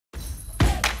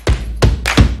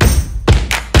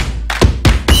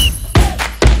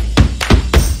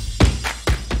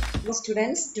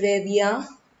Students, today we are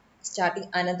starting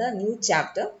another new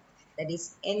chapter, that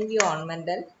is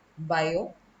environmental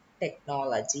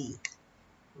biotechnology.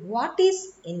 What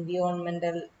is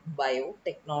environmental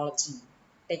biotechnology?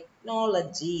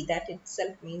 Technology, that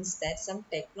itself means that some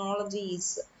technology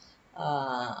is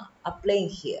applying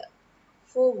here.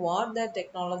 For what the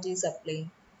technology is applying?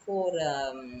 For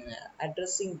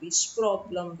addressing which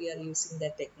problem we are using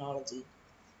that technology?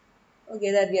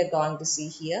 Okay, that we are going to see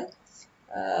here.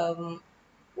 Um,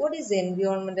 what is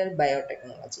environmental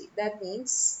biotechnology? That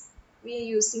means we are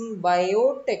using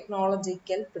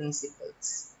biotechnological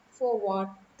principles for what?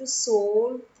 To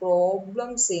solve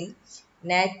problems in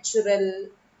natural,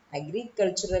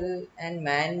 agricultural, and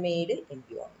man-made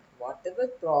environment. Whatever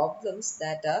problems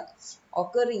that are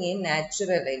occurring in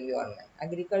natural environment,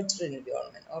 agricultural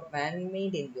environment, or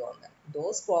man-made environment,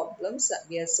 those problems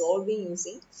we are solving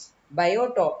using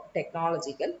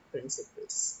biotechnological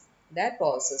principles. That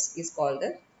process is called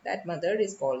that method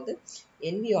is called the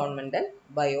environmental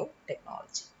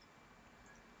biotechnology.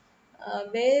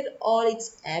 Where all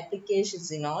its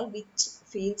applications in all which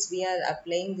fields we are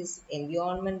applying this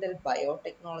environmental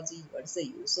biotechnology? What is the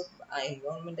use of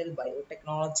environmental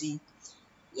biotechnology?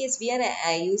 Yes, we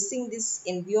are using this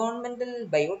environmental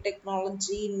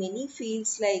biotechnology in many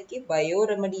fields like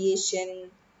bioremediation,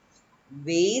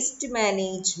 waste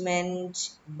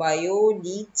management,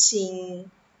 bio-leaching,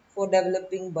 for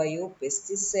developing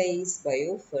biopesticides,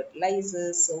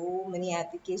 biofertilizers. So many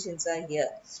applications are here.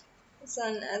 So,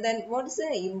 and then what is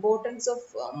the importance of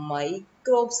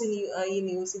microbes in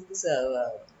using this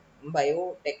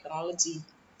biotechnology?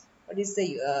 What is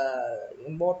the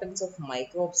importance of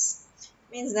microbes?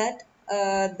 Means that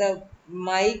the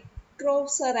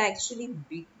microbes are actually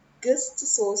biggest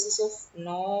sources of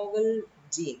novel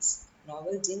genes.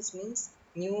 Novel genes means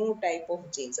new type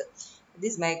of genes.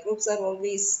 These microbes are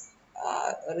always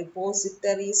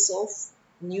repositories of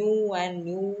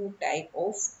new type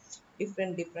of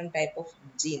different type of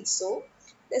genes. So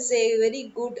that's a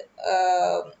very good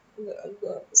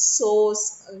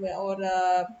source or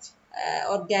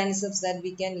organisms that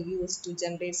we can use to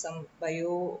generate some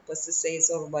biopesticides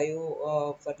or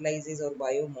bio fertilizers or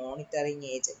bio monitoring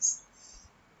agents.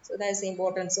 So that's the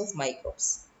importance of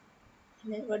microbes.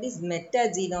 Then what is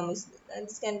metagenomics?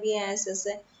 This can be asked as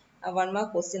a one more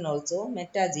question also.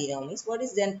 Metagenomics. What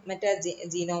is then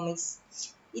metagenomics?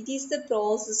 It is the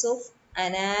process of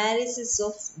analysis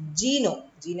of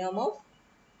genome of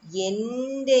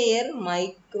entire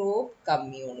microbe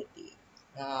community.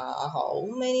 How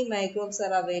many microbes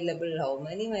are available? How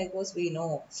many microbes we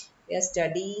know? We are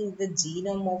studying the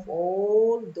genome of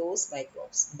all those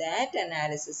microbes. That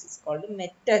analysis is called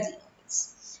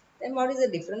metagenomics. Then what is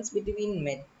the difference between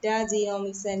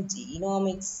metagenomics and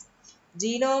genomics?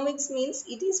 Genomics means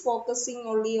it is focusing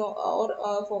only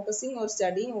or focusing or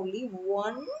studying only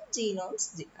one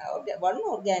one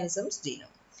organism's genome.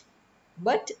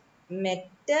 But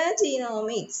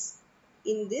metagenomics,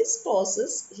 in this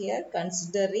process here,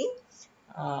 considering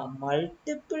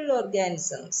multiple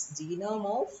organisms, genome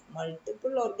of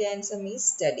multiple organism is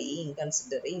studying,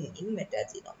 considering in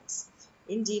metagenomics.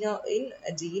 In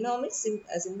genomics,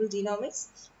 simple genomics,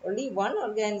 only one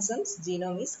organism's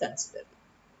genome is considered.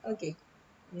 Okay,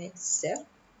 next step.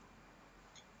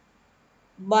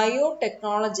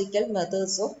 Biotechnological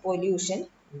methods of pollution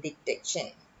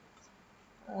detection.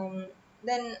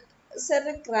 Then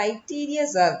certain criteria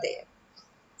are there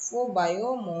for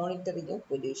biomonitoring of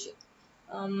pollution.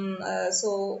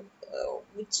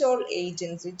 Which all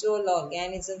agents, which all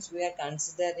organisms we are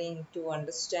considering to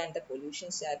understand the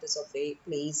pollution status of a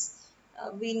place,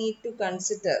 we need to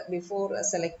consider before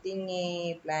selecting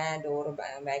a plant or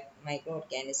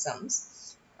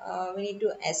microorganisms. We need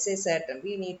to assess certain,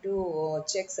 we need to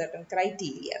check certain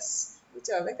criteria. Which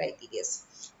are the criteria?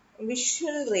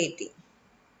 Visual rating.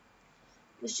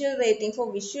 Visual rating.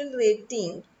 For visual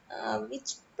rating,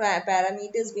 which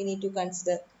parameters we need to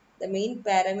consider? The main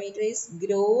parameter is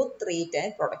growth rate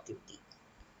and productivity.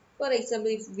 For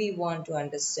example, if we want to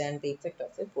understand the effect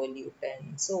of a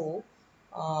pollutant, so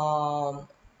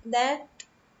that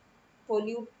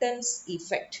pollutants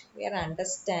effect we are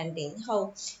understanding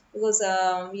how, because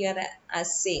we are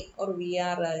assaying or we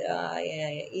are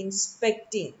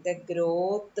inspecting the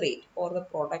growth rate or the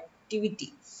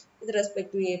productivity with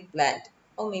respect to a plant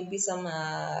or maybe some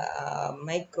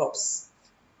microbes,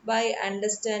 by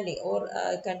understanding or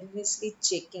continuously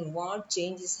checking what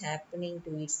change is happening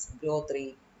to its growth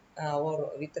rate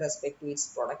or with respect to its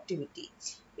productivity,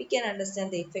 we can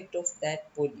understand the effect of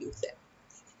that pollutant.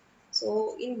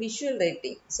 So in visual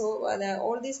rating, so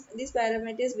all these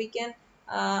parameters we can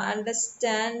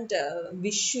understand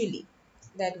visually.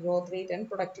 that growth rate and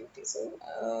productivity. So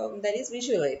that is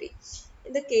visual rating.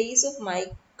 In the case of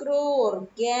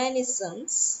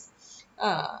microorganisms,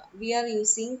 we are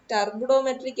using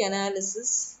turbidometric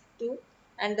analysis to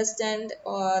understand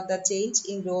the change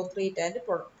in growth rate and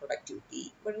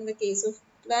productivity. But in the case of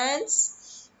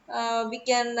plants, we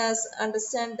can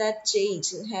understand that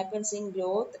change happens in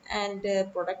growth and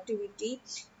productivity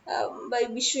by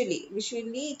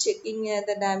visually checking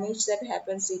the damage that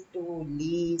happens to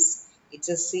leaves, its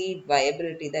a seed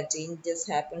viability, that changes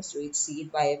happens to its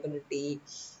seed viability,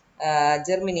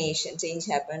 germination, change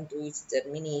happen to its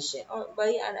germination. Or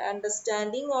by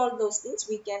understanding all those things,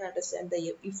 we can understand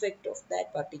the effect of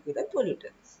that particular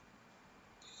pollutant.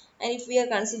 And if we are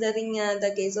considering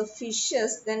the case of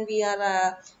fishes, then we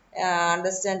are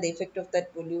understand the effect of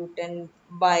that pollutant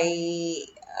by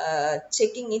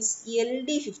checking its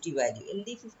LD50 value.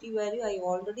 LD50 value, I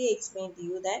already explained to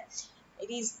you that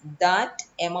it is that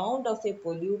amount of a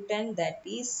pollutant that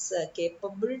is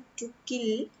capable to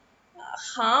kill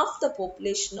half the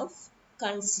population of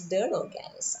considered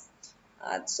organism.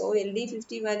 So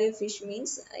LD50 value fish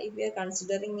means if we are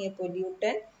considering a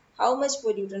pollutant, how much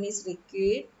pollutant is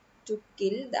required to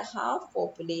kill the half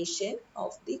population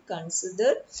of the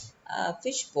considered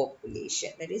fish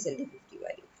population. That is LD50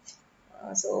 value.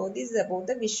 So this is about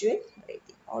the visual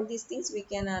rating. All these things we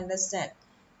can understand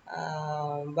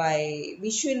by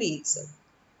visually itself.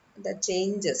 The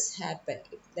changes happen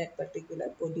if that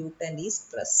particular pollutant is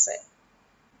present.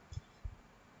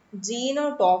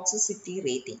 Genotoxicity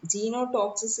rating.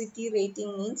 Genotoxicity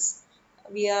rating means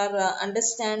we are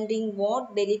understanding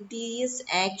what deleterious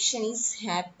action is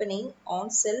happening on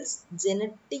cells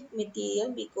genetic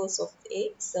material because of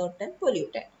a certain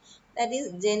pollutant. That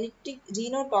is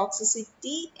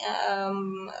genotoxicity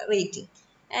rating.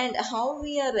 And how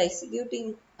we are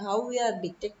executing, how we are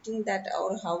detecting that,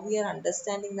 or how we are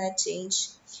understanding that change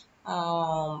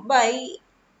by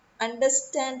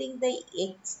understanding the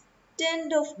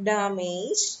extent of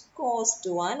damage caused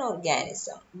to an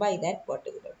organism by that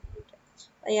particular pollutant.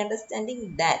 By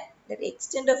understanding that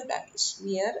extent of damage,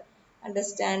 we are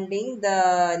understanding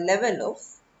the level of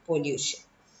pollution.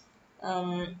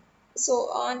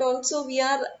 So, and also we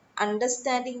are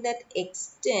understanding that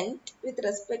extent with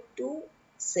respect to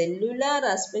cellular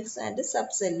aspects and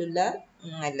subcellular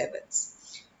levels.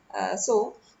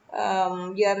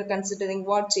 We are considering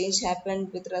what change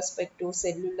happened with respect to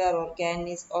cellular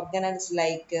organelles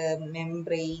like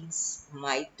membranes,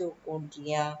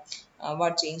 mitochondria,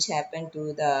 what change happened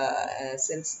to the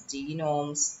cell's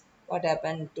genomes, what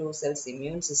happened to cell's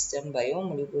immune system,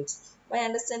 biomolecules. By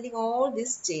understanding all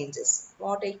these changes,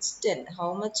 what extent,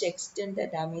 how much extent the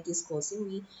damage is causing,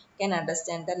 we can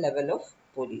understand the level of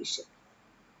pollution.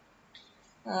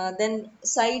 Then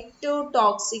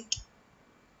cytotoxic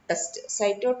test.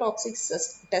 Cytotoxic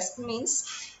test means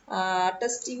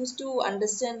test used to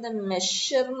understand the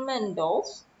measurement of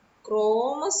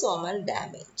chromosomal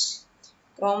damage.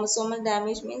 Chromosomal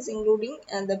damage means including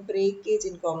the breakage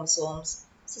in chromosomes,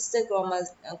 sister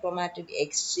chromatid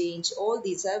exchange. All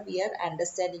these are we are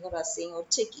understanding or assessing or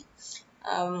checking.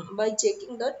 By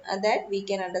checking that we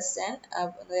can understand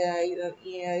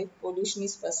if pollution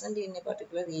is present in a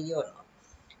particular area or not.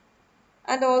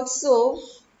 And also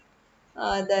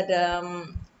that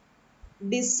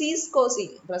disease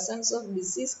causing, presence of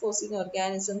disease causing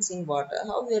organisms in water.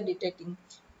 How we are detecting?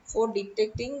 For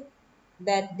detecting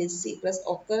that disease plus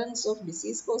occurrence of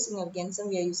disease causing organism,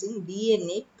 we are using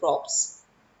DNA probes.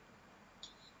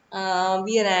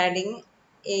 We are adding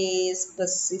a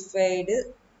specified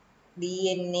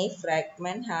DNA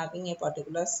fragment having a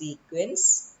particular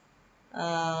sequence,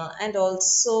 and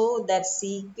also that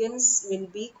sequence will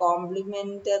be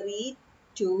complementary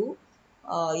to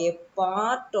a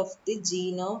part of the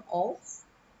genome of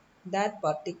that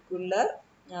particular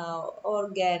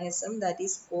organism that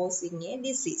is causing a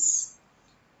disease.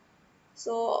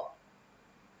 So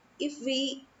if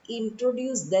we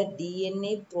introduce the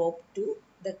DNA probe to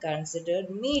the considered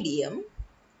medium,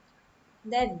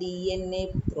 that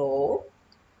DNA probe,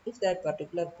 if that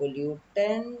particular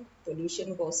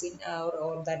pollution causing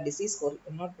or that disease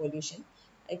not pollution,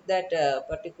 if that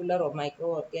particular or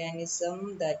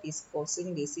microorganism that is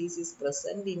causing disease is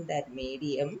present in that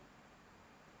medium,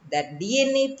 that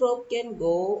DNA probe can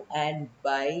go and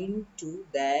bind to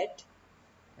that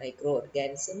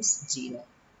microorganism's genome,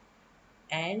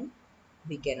 and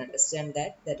we can understand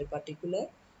that a particular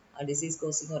disease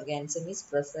causing organism is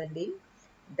present in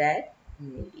that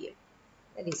medium.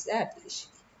 That is the application.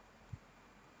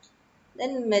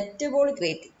 Then metabolic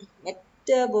rating.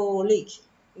 Metabolic,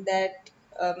 that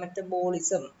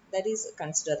metabolism, that is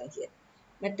considering here.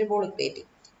 Metabolic rating.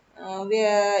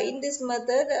 In this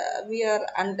method, we are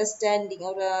understanding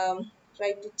or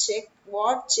try to check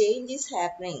what change is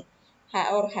happening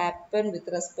or happen with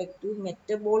respect to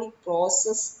metabolic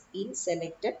process in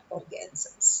selected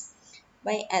organisms.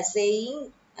 By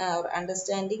assaying or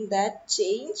understanding that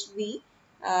change, we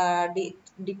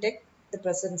detect the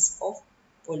presence of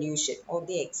pollution or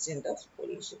the extent of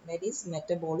pollution, that is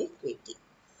metabolic rating.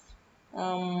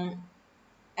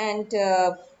 And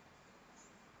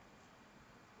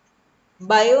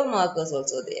biomarkers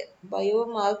also there.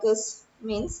 Biomarkers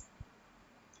means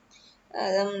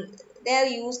they are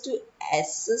used to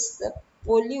assess the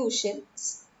pollution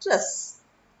stress.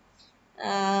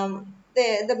 The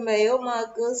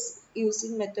biomarkers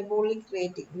using metabolic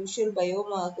rating, usual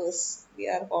biomarkers we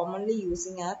are commonly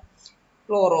using are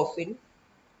chlorophyll,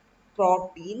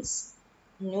 proteins,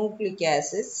 nucleic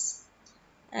acids,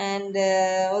 and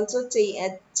also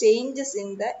changes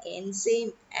in the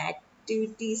enzyme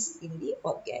activities in the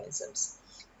organisms.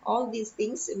 All these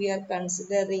things we are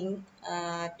considering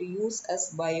to use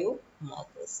as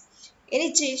biomarkers.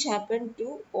 Any change happen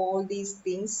to all these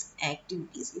things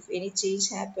activities, if any change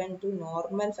happen to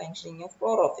normal functioning of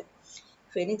chlorophyll,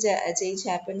 if any change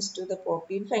happens to the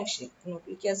protein functioning,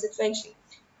 nucleic acid functioning,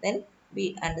 then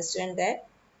we understand that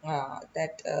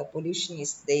pollution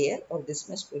is there, or this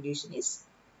much pollution is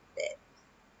there.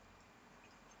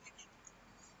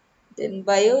 Then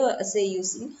bioassay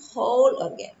using whole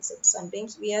organisms.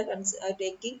 Sometimes we are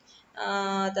taking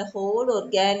the whole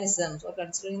organisms or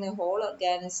considering the whole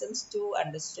organisms to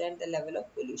understand the level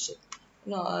of pollution.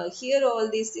 Here all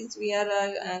these things we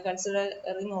are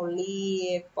considering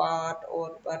only a part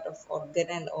of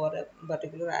organelle or a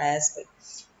particular aspect.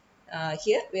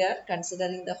 Here we are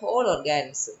considering the whole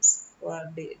organisms for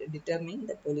determining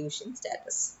the pollution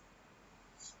status.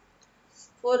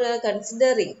 For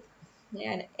considering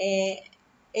an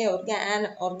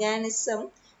organism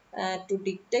to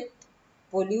detect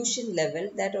pollution level,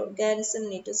 that organism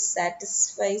need to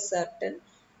satisfy certain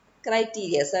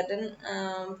criteria, certain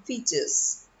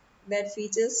features. That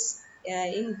features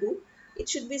include it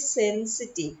should be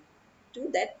sensitive to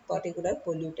that particular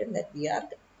pollutant that we are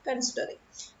considering.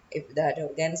 If that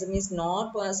organism is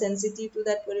not sensitive to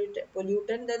that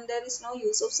pollutant, then there is no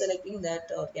use of selecting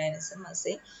that organism as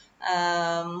a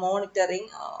monitoring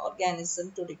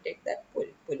organism to detect that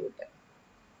pollutant.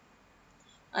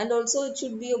 And also it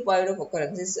should be a wide of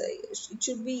occurrences. It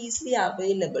should be easily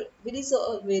available. It is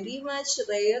very much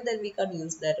rare that we can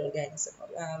use that organism.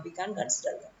 We can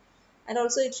consider that. And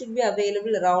also it should be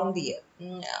available around the year.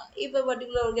 If a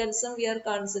particular organism we are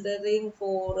considering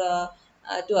for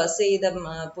to assay the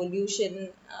pollution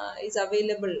is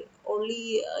available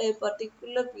only a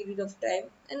particular period of time,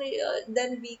 and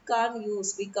then we can't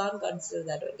consider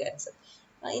that organism.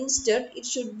 Instead, it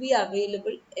should be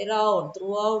available around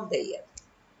throughout the year,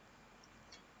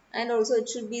 and also it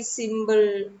should be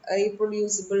simple,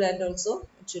 reproducible, and also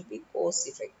it should be cost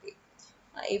effective.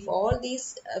 If all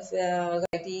these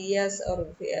criteria or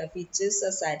features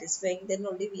are satisfying, then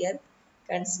only we are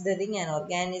considering an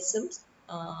organism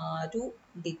to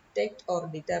detect or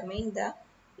determine the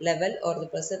level or the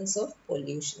presence of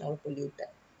pollution or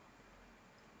pollutant.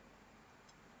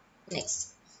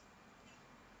 Next,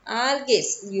 algae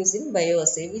using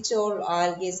bioassay. Which all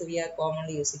algae we are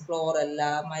commonly using?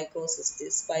 Chlorella,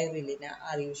 Microcystis, Spirulina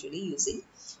are usually using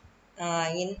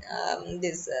in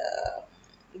this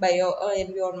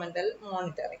environmental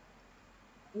monitoring.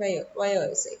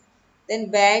 Bioassay.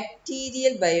 Then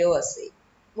bacterial bioassay.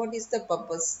 What is the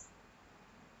purpose?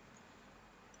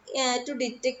 To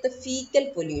detect the fecal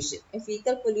pollution. If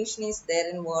fecal pollution is there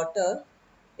in water,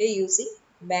 we are using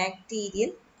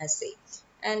bacterial assay.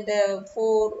 And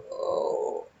for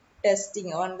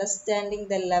testing or understanding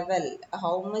the level,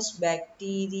 how much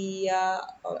bacteria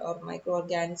or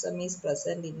microorganism is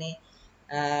present in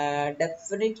a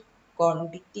definite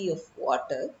quantity of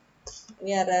water,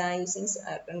 we are using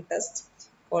certain test.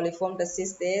 Coliform test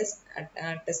is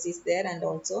there, and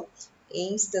also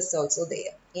Ames test also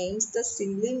there. Ames test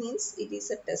simply means it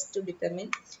is a test to determine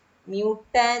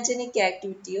mutagenic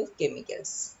activity of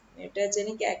chemicals.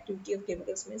 Mutagenic activity of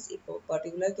chemicals means if a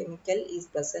particular chemical is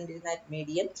present in that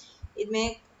medium, it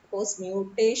may cause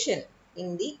mutation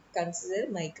in the considered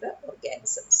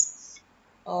microorganisms.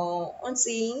 On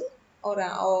seeing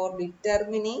or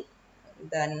determining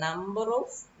the number of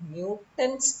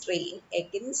mutant strain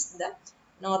against the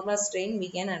normal strain, we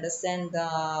can understand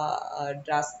the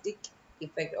drastic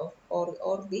effect of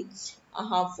or the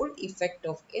harmful effect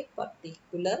of a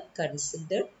particular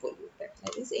considered pollutant.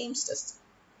 That is Ames test.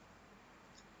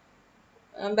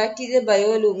 Bacterial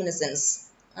bioluminescence.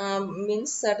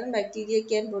 means certain bacteria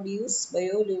can produce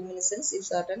bioluminescence if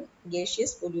certain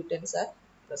gaseous pollutants are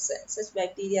present. Such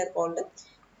bacteria are called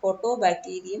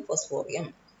Photobacterium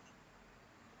phosphorium.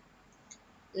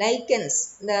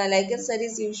 Lichens. The lichens that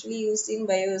is usually used in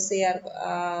bioassay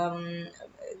are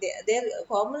they are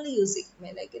commonly using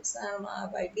lichens are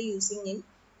widely using in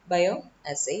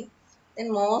bioassay.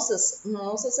 Then mosses.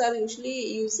 Mosses are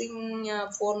usually using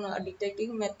for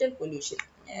detecting metal pollution.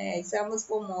 Examples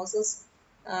for mosses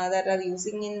that are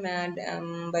using in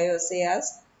bioassay are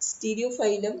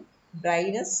stereophyllum,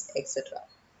 dryness, etc.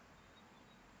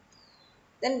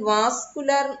 Then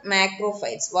vascular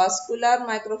macrophytes. Vascular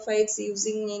macrophytes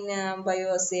using in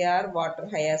bioassay are water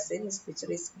hyacinth. This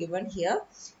picture is given here.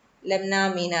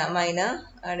 Lemna mina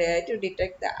to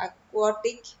detect the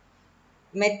aquatic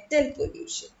metal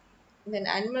pollution. Then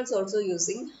animals also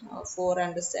using for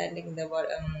understanding the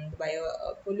bio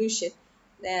pollution.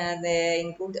 They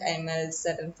include animals,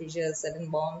 certain fishes, certain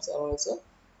bombs are also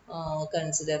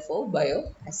considered for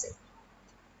bioassay.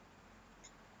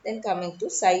 Then coming to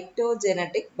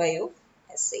cytogenetic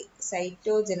bioassay.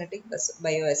 Cytogenetic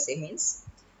bioassay means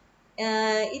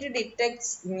it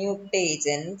detects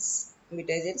mutagens.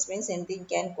 Mutagens means anything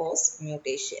can cause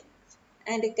mutation.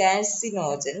 And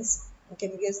carcinogens,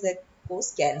 chemicals that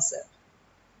cause cancer.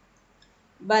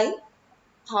 By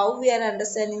how we are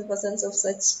understanding the presence of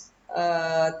such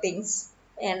things,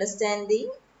 by understanding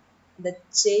the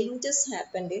changes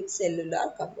happened in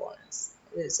cellular components.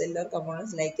 Cellular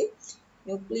components like a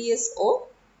nucleus or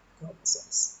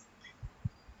chromosomes.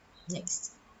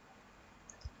 Next,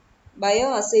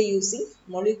 bioassay using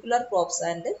molecular probes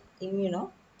and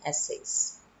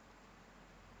immunoassays.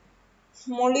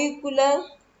 Molecular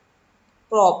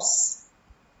probes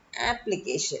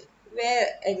application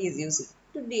where it is used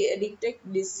to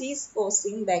detect disease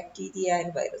causing bacteria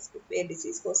and virus. Where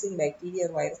disease causing bacteria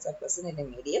or virus are present in a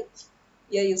medium,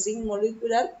 we are using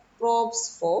molecular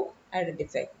probes for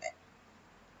identifying that.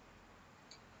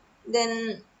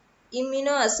 Then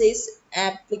immunoassays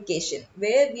application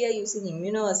where we are using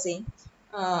immunoassay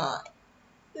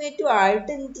way to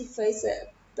identify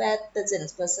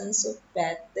pathogens, presence of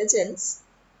pathogens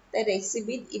that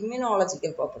exhibit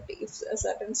immunological property. If a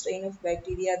certain strain of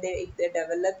bacteria, if they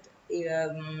developed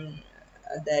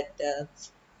that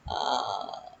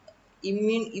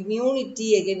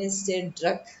immunity against a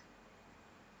drug,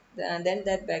 then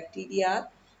that bacteria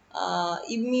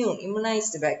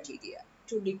immunized bacteria.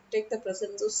 To detect the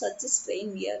presence of such a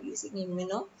strain, we are using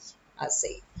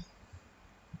immunoassay.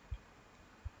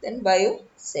 Then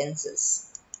biosensors.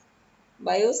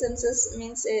 Biosensors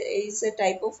means is a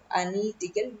type of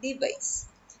analytical device.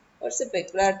 What's the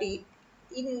peculiarity?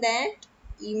 In that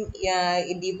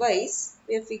device,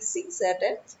 we are fixing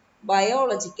certain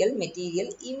biological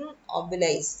material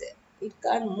immobilized. It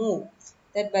can't move.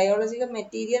 That biological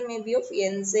material may be of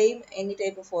enzyme, any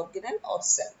type of organelle or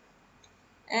cell.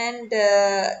 And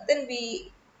then we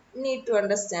need to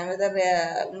understand whether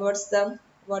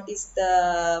what is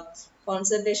the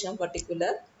concentration of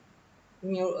particular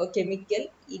chemical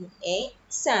in a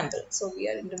sample. So we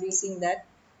are introducing that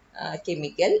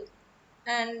chemical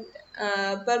and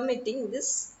permitting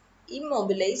this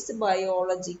immobilized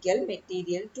biological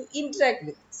material to interact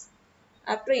with us.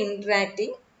 After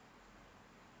interacting,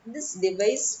 this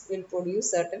device will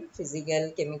produce certain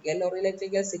physical, chemical, or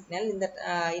electrical signal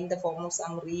in the form of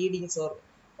some readings or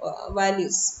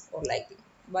values or liking.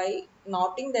 By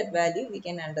noting that value, we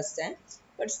can understand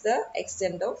what's the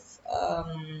extent of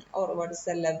or what is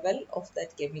the level of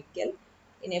that chemical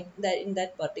in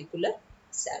that particular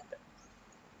sample.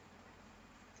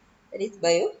 That is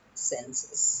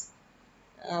biosensors.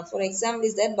 For example,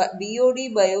 is that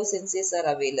BOD biosensors are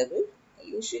available.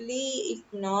 Usually, if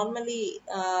normally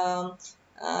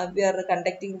we are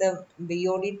conducting the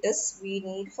BOD test, we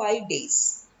need 5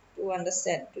 days to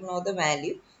understand, to know the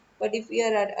value. But if we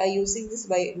are using this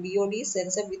BOD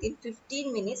sensor within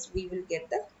 15 minutes, we will get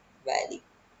the value.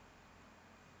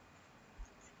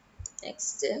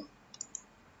 Next,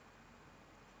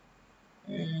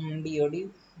 BOD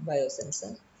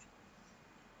biosensor.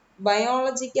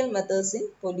 Biological methods in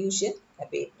pollution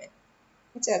abatement.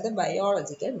 Which are the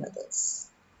biological methods?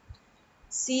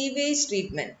 Sewage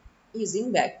treatment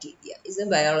using bacteria is a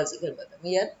biological method.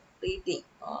 We are treating,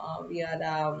 we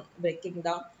are breaking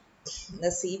down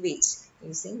the sewage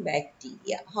using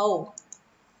bacteria. How?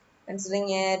 Considering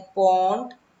a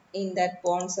pond, in that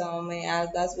pond some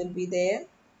algae will be there,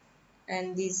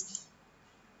 and these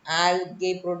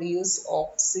algae produce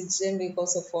oxygen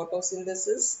because of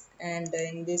photosynthesis, and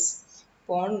in this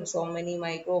pond so many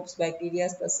microbes, bacteria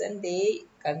present, they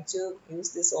consume use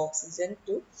this oxygen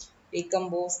to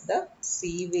decompose the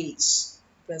sewage.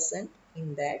 present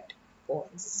in that pond.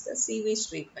 This is the sewage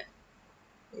treatment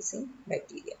using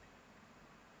bacteria.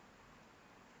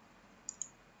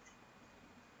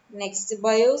 Next,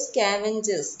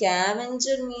 bioscavengers.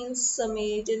 Scavenger means some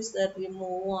agents that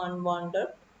remove unwanted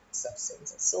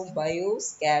substances. So,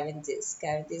 bioscavengers,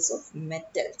 scavengers of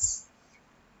metals.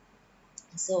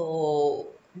 So,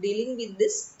 dealing with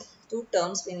this two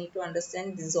terms, we need to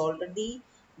understand this already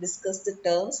discussed the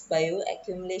terms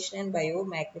bioaccumulation and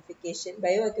biomagnification.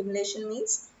 Bioaccumulation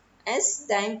means as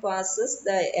time passes,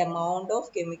 the amount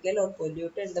of chemical or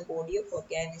pollutant in the body of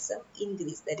organism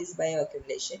increase. That is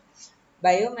bioaccumulation.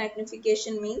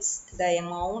 Biomagnification means the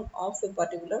amount of a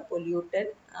particular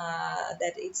pollutant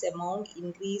that its amount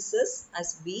increases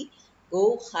as we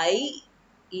go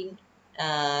in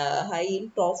high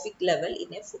in trophic level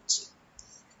in a food chain.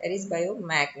 That is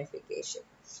biomagnification.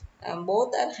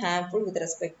 Both are harmful with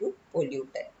respect to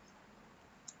pollutant.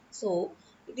 So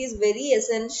it is very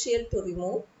essential to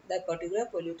remove the particular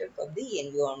pollutant from the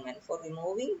environment. For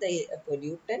removing the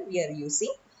pollutant, we are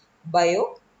using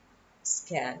bio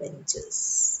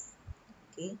scavengers.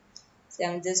 Okay,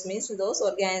 scavengers means those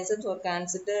organisms are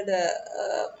considered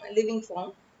living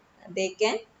form. They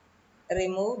can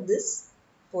remove this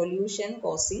pollution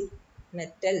causing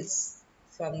metals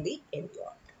from the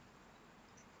environment.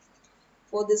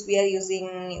 For this, we are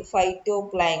using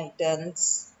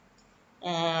phytoplanktons,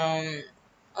 um,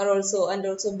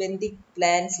 also benthic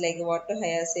plants like water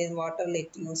hyacinth, water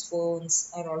lettuce,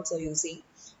 ferns are also using.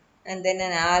 And then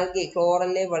an algae,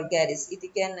 Chlorella vulgaris,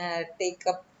 it can take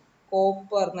up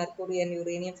copper, mercury, and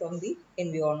uranium from the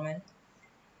environment.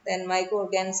 Then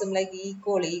microorganism like E.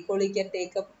 coli can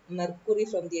take up mercury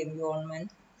from the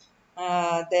environment.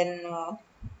 Then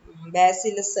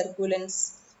Bacillus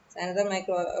circulans, another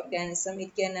microorganism.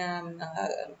 It can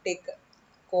take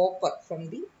copper from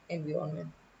the environment.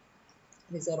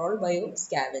 These are all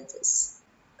bioscavengers.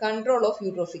 Control of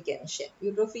eutrophication.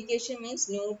 Eutrophication means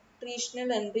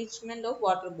nutritional enrichment of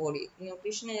water body.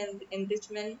 Nutritional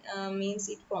enrichment means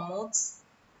it promotes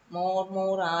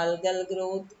more algal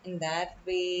growth. In that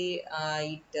way,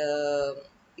 it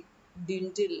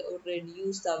dwindle or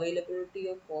reduce the availability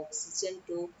of oxygen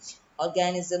to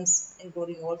organisms,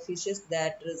 including all fishes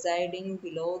that residing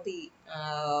below the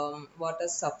water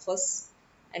surface,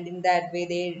 and in that way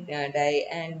they die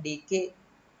and decay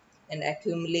and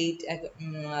accumulate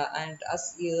and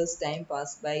as years time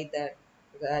pass by,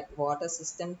 that water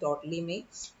system totally may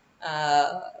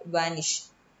vanish,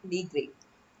 degrade.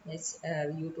 It's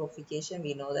eutrophication,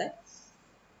 we know that.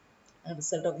 A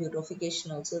result of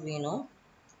eutrophication also we know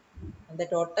the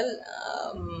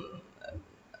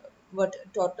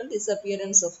total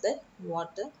disappearance of the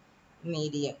water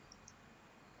medium.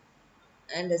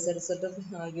 And as a result of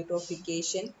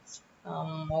eutrophication,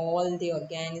 all the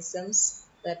organisms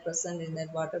that present in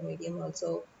that water medium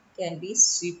also can be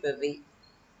swept away.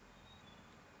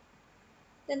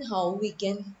 Then how we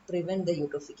can prevent the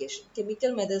eutrophication?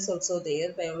 Chemical methods also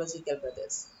there, biological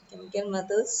methods. Chemical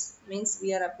methods means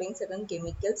we are applying certain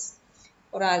chemicals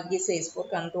or algae for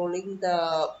controlling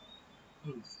the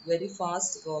very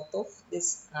fast growth of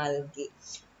this algae.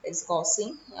 It's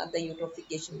causing the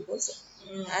eutrophication because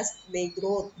as they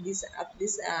grow, this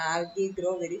algae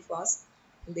grow very fast.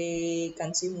 They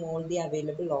consume all the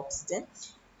available oxygen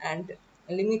and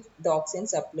limit the oxygen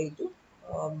supply to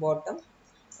bottom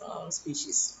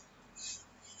species.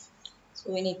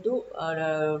 So we need to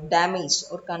damage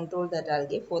or control that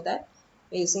algae. For that,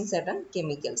 we're using certain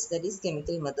chemicals. That is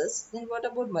chemical methods. Then what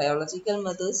about biological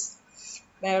methods?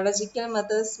 Biological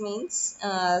methods means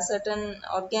certain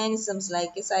organisms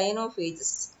like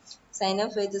cyanophages.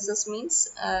 Cyanophages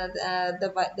means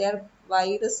they are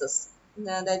viruses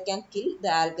that can kill the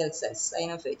algal cells.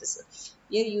 Cyanophages.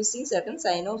 We are using certain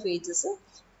cyanophages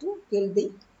to kill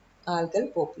the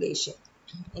algal population.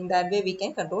 In that way, we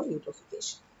can control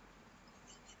eutrophication.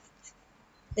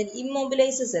 Then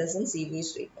immobilized cells in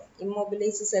sewage treatment.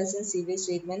 Immobilized cells in sewage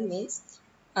treatment means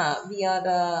we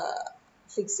are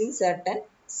fixing certain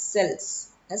cells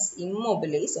as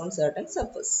immobilized on certain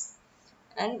surface.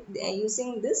 And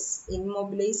using this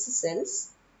immobilized cells,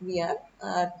 we are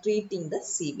treating the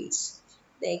sewage.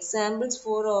 The examples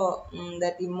for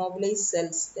that immobilized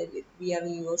cells that we are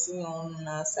using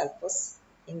on surface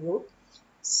include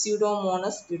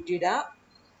Pseudomonas butida,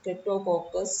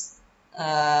 Streptococcus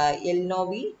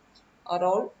elnovi are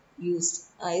all used,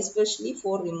 especially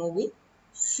for removing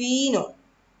phenol.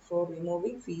 For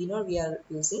removing phenol, we are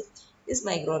using this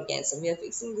microorganism. We are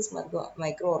fixing these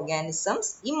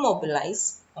microorganisms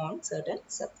immobilized on certain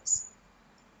surface.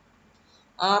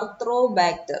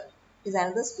 Arthrobacter is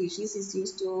another species is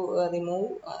used to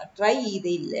remove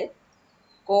triethyl lead,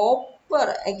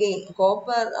 Copper again,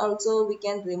 copper also we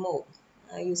can remove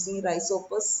using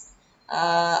Rhizopus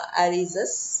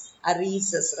Rhizopus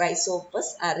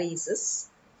aresus,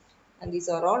 and these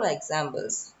are all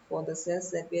examples for the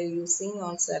cells that we are using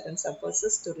on certain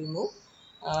surfaces to remove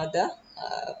the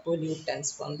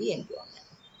pollutants from the environment.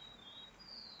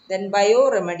 Then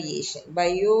bioremediation.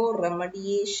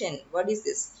 Bioremediation, what is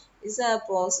this? It's a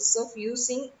process of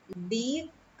using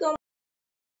decomposed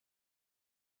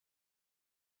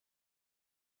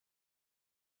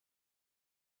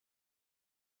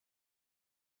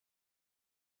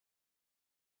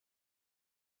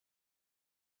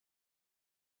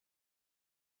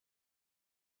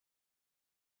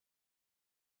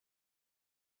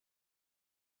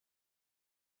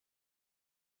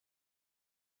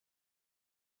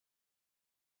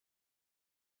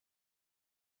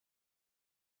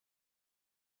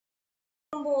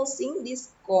decomposing these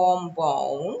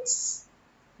compounds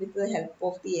with the help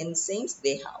of the enzymes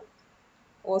they have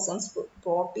or some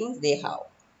proteins they have.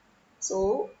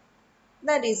 So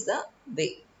that is the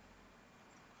way.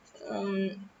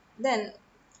 Then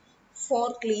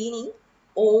for cleaning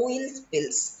oil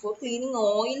spills,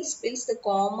 the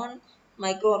common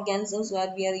microorganisms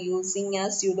that we are using are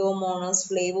Pseudomonas,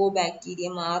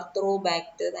 Flavobacterium,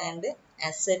 Arthrobacter, and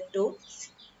Acetobacter.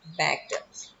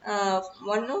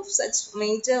 One of such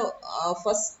major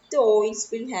first oil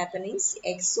spill happenings,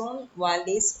 Exxon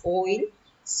Valdez oil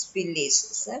spillage.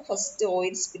 So first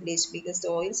oil spillage, because the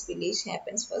oil spillage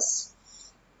happens first,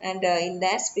 and in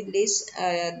that spillage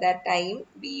that time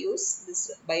we use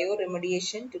this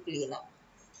bioremediation to clean up.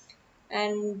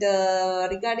 And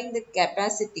regarding the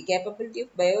capability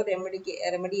of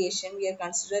bioremediation, we are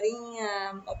considering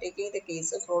or taking the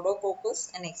case of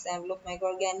Rhodococcus, an example of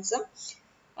microorganism.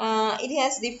 It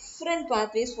has different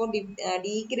pathways for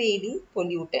degrading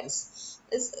pollutants.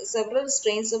 Several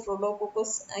strains of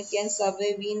Rhodococcus can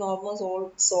survive in almost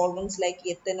all solvents like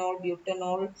ethanol,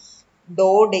 butanol,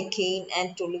 dodecaine,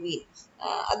 and toluene.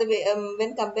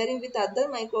 When comparing with other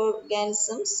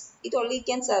microorganisms, it only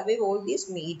can survive all these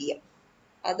media.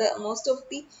 Most of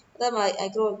the other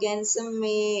microorganism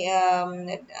may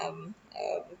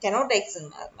cannot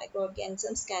exist.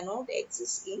 Microorganisms cannot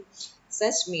exist in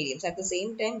such mediums. At the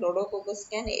same time, Rhodococcus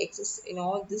can exist in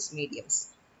all these mediums.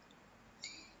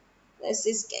 This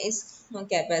is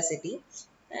capacity.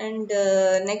 And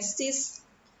next is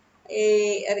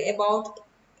about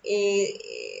a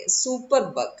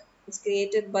superbug. It's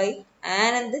created by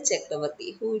Anand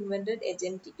Chakravarti, who invented a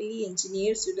genetically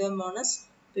engineered Pseudomonas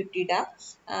putida.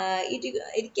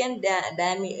 It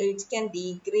can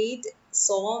degrade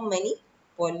so many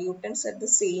pollutants at the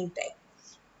same time.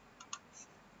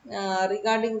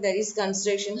 Regarding that is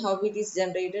construction, how it is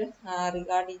generated,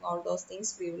 regarding all those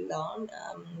things we will learn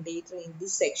later in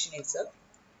this section itself.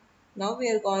 Now we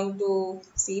are going to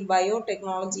see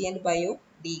biotechnology and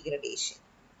biodegradation.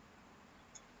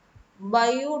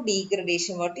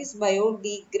 Biodegradation. What is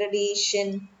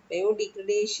biodegradation?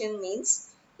 Biodegradation means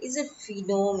is a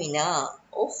phenomena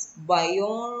of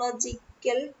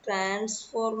biological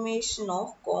transformation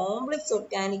of complex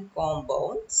organic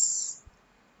compounds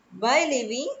by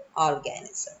living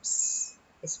organisms,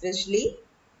 especially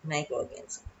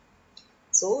microorganisms.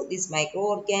 So these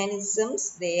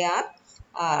microorganisms, they are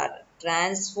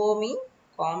transforming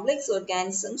complex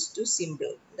organisms to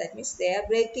simple. That means they are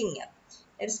breaking up.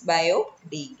 That's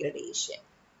biodegradation.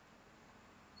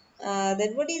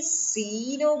 Then what is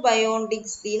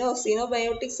xenobiotics?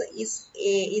 Xenobiotics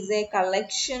is a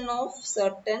collection of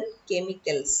certain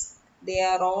chemicals. They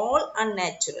are all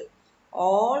unnatural.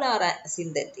 All are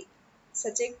synthetic.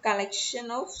 Such a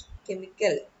collection of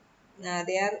chemical.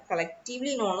 They are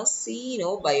collectively known as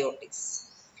xenobiotics.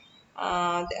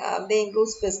 They include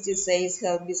pesticides,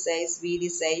 herbicides,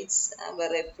 weedicides,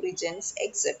 refrigerants,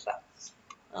 etc.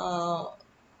 Uh,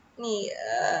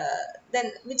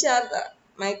 then which are the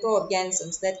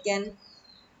microorganisms that can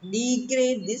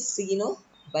degrade these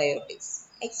xenobiotics?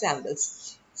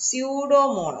 Examples: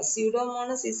 Pseudomonas.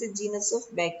 Pseudomonas is a genus of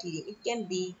bacteria. It can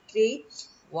degrade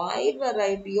wide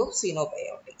variety of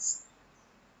xenobiotics.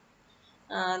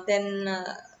 Then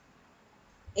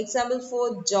example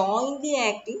for jointly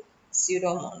acting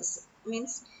Pseudomonas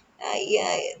means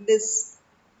yeah, this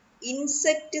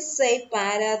insecticide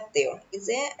parathion is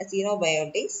a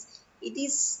xenobiotics. It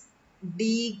is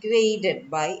degraded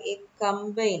by a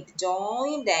combined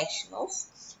joint action of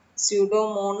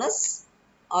Pseudomonas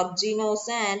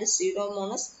aeruginosa and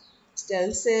Pseudomonas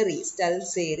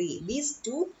stelzeri. These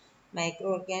two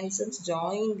microorganisms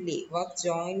work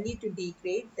jointly to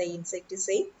degrade the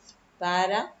insecticide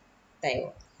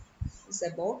parathion. It's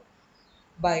about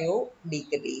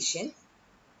biodegradation.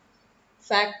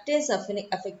 factors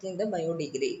affecting the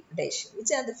biodegradation.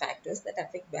 Which are the factors that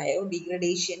affect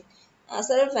biodegradation?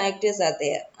 Several factors are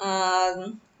there,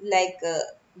 like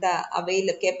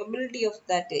the capability of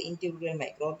that individual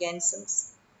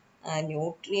microorganisms,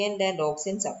 nutrient and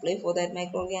oxygen supply for that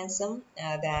microorganism,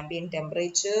 the ambient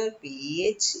temperature,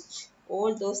 pH,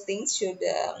 all those things should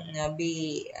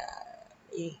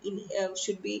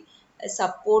be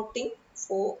supporting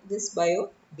for this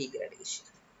biodegradation.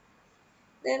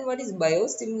 Then what is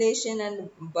biostimulation and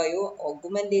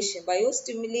bioaugmentation?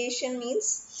 Biostimulation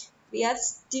means we are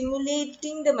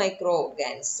stimulating the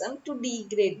microorganism to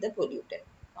degrade the pollutant.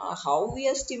 How we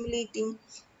are stimulating?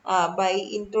 By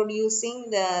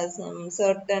introducing some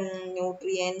certain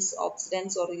nutrients,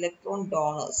 oxidants or electron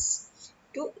donors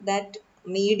to that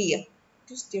medium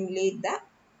to stimulate the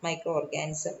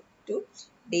microorganism to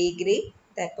degrade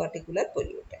that particular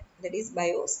pollutant. That is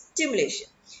biostimulation.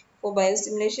 For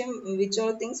biostimulation, which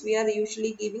are things we are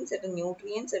usually giving certain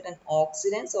nutrients, certain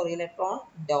oxidants or electron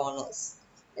donors.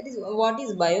 That is what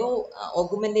is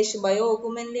augmentation.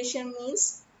 Bio-augmentation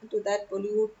means to that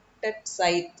polluted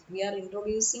site, we are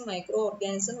introducing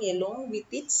microorganism along with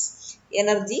its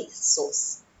energy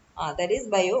source. That is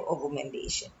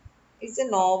bio-augmentation. It's a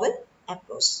novel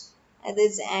approach. That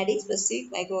is adding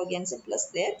specific microorganism plus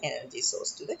their energy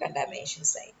source to the contamination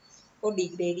site for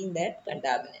degrading that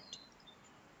contaminant.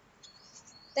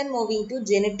 Then moving to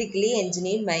genetically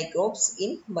engineered microbes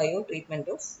in biotreatment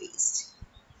of waste.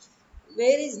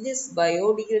 Where is this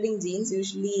biodegrading genes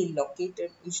usually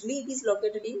located? Usually it is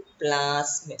located in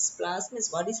plasmids.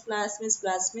 Plasmids, what is plasmids?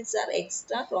 Plasmids are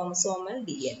extra chromosomal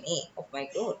DNA of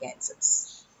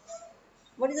microorganisms.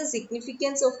 What is the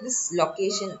significance of this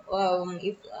location?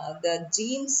 If the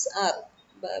genes are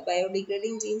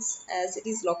biodegrading genes as it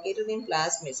is located in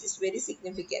plasmids, it's very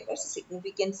significant. What's the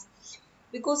significance?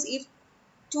 Because if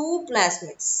two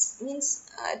plasmids means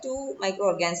two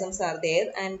microorganisms are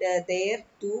there and their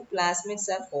two plasmids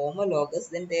are homologous,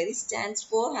 then there is chance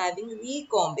for having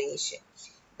recombination.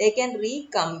 They can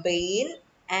recombine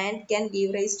and can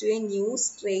give rise to a new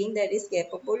strain that is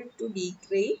capable to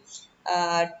degrade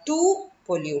two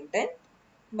pollutant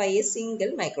by a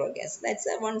single microorganism. That's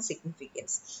one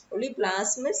significance. Only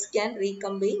plasmids can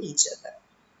recombine each other.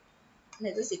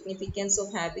 That's the significance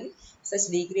of having such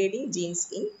degrading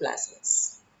genes in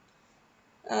plasmids.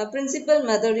 Principal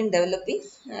method in developing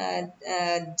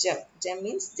GEM. GEM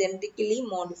means genetically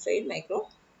modified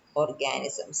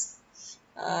microorganisms.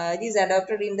 It is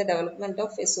adopted in the development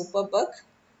of a superbug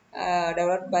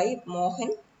developed by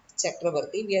Mohan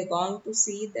Chakrabarti. We are going to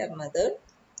see the method.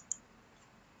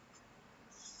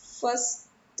 First,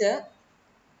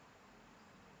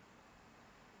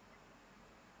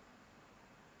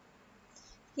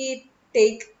 he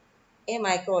take a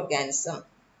microorganism.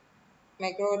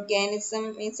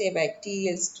 Microorganism means a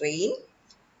bacterial strain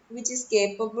which is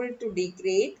capable to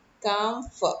degrade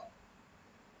camphor.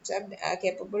 Which are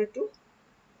capable to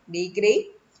degrade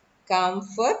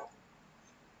camphor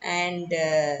and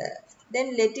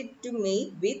then let it to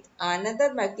mate with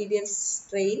another bacterial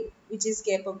strain which is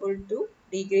capable to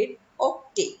degrade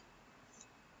octane.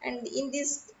 And in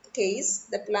this case,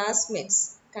 the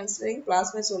plasmids, considering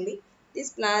plasmids only,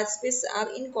 these plasmids are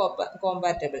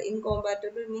incompatible.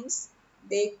 Incompatible means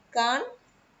they can't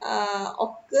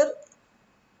occur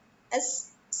as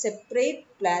separate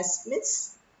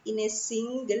plasmids in a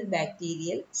single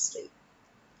bacterial strain.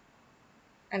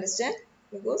 Understand?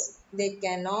 Because they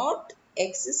cannot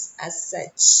exist as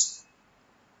such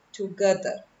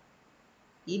together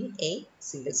in a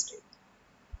single strain.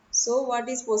 So what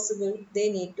is possible?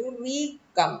 They need to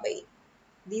recombine.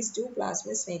 These two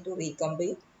plasmids need to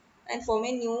recombine and form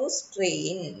a new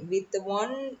strain with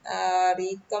one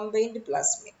recombined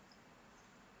plasmid.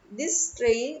 This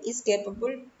strain is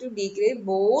capable to degrade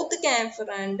both camphor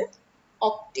and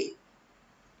octane.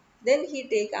 Then he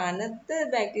take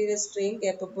another bacterial strain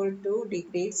capable to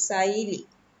degrade xylene.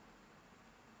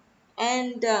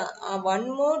 And one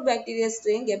more bacterial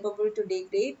strain capable to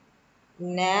degrade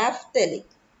naphthalene.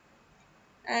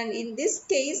 And in this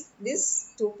case,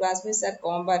 these two plasmids are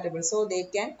compatible, so they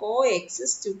can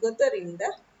coexist together in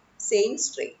the same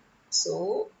strain.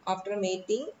 So after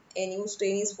mating, a new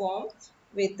strain is formed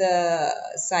with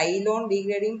xylone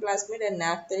degrading plasmid and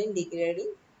naphthalene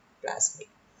degrading plasmid.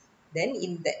 Then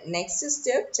in the next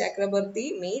step,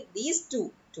 Chakrabarti made these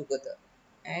two together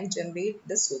and generate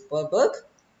the superbug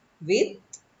with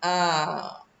uh,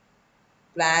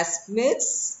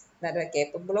 plasmids that are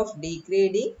capable of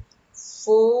degrading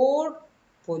four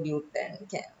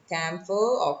pollutants: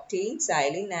 camphor, octane,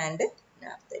 xylene and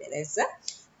naphthalene. That's the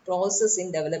process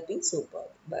in developing superbug.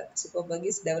 Superbug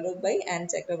is developed by and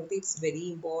Chakravarti. It's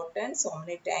very important so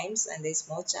many times, and there's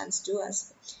more chance to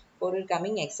ask for a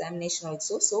coming examination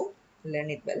also. So learn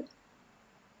it well.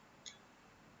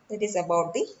 That is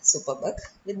about the superbug.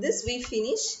 With this, we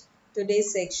finish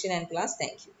today's section and class.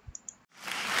 Thank you.